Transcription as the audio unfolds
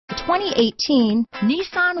2018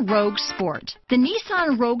 Nissan Rogue Sport. The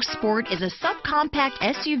Nissan Rogue Sport is a subcompact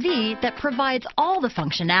SUV that provides all the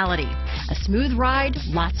functionality. A smooth ride,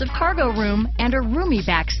 lots of cargo room, and a roomy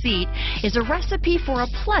back seat is a recipe for a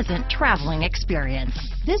pleasant traveling experience.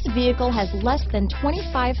 This vehicle has less than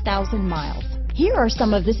 25,000 miles. Here are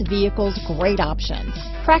some of this vehicle's great options: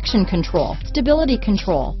 traction control, stability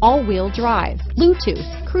control, all-wheel drive,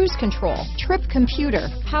 Bluetooth, cruise control, trip computer,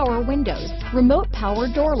 power windows, remote power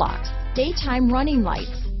door locks, daytime running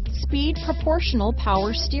lights, speed proportional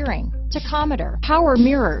power steering, tachometer, power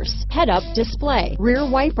mirrors, head-up display, rear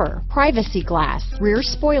wiper, privacy glass, rear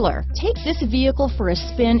spoiler. Take this vehicle for a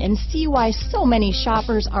spin and see why so many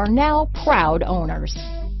shoppers are now proud owners.